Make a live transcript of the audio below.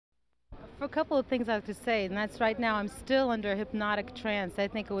a couple of things I have to say, and that's right now I'm still under a hypnotic trance. I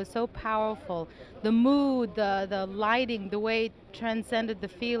think it was so powerful. The mood, the lighting, the way it transcended the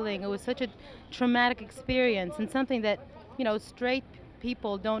feeling. It was such a traumatic experience and something that, straight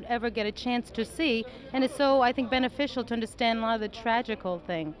people don't ever get a chance to see. And it's so, I think, beneficial to understand a lot of the tragical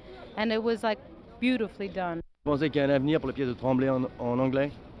thing. And it was like beautifully done. Vous pensez qu'il y a un avenir pour la pièce de Tremblay en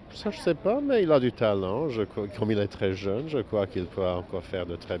anglais? Ça, je ne sais pas, mais il a du talent. Comme il est très jeune, je crois qu'il peut encore faire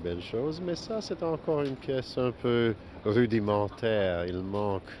de très belles choses. Mais ça, c'est encore une pièce un peu rudimentaire. Il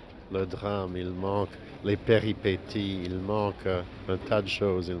manque le drame, il manque les péripéties, il manque un tas de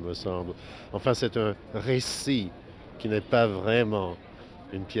choses, il me semble. Enfin, c'est un récit qui n'est pas vraiment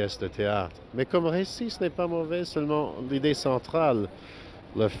une pièce de théâtre. Mais comme récit, ce n'est pas mauvais, seulement l'idée centrale,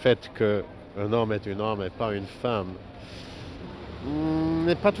 le fait qu'un homme est un homme et pas une femme,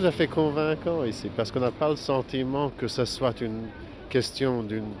 n'est pas tout à fait convaincant ici, parce qu'on n'a pas le sentiment que ce soit une question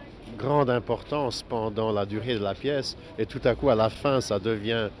d'une grande importance pendant la durée de la pièce, et tout à coup, à la fin, ça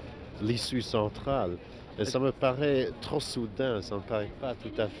devient l'issue centrale. Et ça me paraît trop soudain, ça ne me paraît pas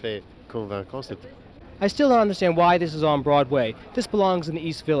tout à fait convaincant. I still don't understand why this is on Broadway. This belongs in the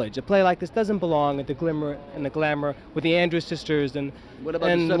East Village. A play like this doesn't belong at the glimmer and the glamour with the Andrews sisters and What about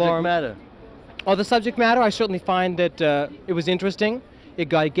the subject matter? Oh, the subject matter, I certainly find that it was interesting. It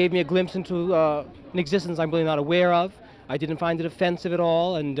gave me a glimpse into an existence I'm really not aware of. I didn't find it offensive at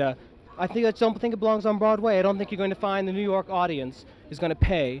all, and I don't think it belongs on Broadway. I don't think you're going to find the New York audience is going to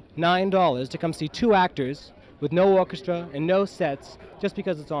pay $9 to come see two actors with no orchestra and no sets just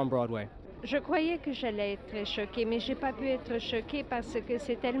because it's on Broadway. Je croyais que j'allais être choquée, mais j'ai pas pu être choquée parce que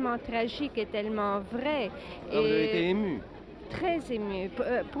c'est tellement tragique et tellement vrai. Ah, vous avez été ému. Très ému,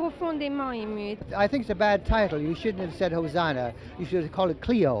 profondément ému. I think it's a bad title. You shouldn't have said Hosanna. You should have called it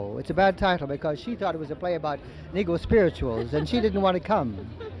Cleo. It's a bad title because she thought it was a play about Negro spirituals and she didn't want to come.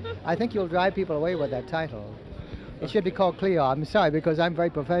 I think you'll drive people away with that title. It should be called Cleo. I'm sorry because I'm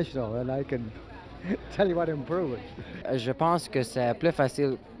very professional and I can tell you what to improve it. Je pense que c'est plus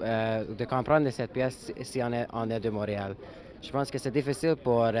facile de comprendre cette pièce si on est de Montréal. Je pense que c'est difficile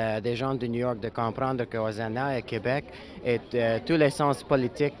pour des gens de New York de comprendre que Hosanna et Québec et tous les sens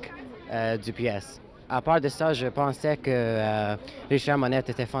politiques du pièce. À part de ça, je pensais que Richard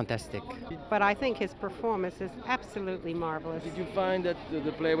Monette était fantastique. But I think his performance is absolutely marvelous. Did you find that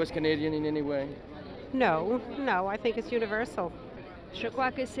the play was Canadian in any way? No, I think it's universal. Je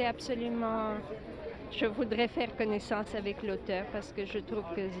crois que c'est absolument... Je voudrais faire connaissance avec l'auteur parce que je trouve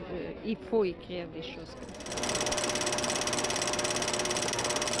qu'il faut écrire des choses comme ça.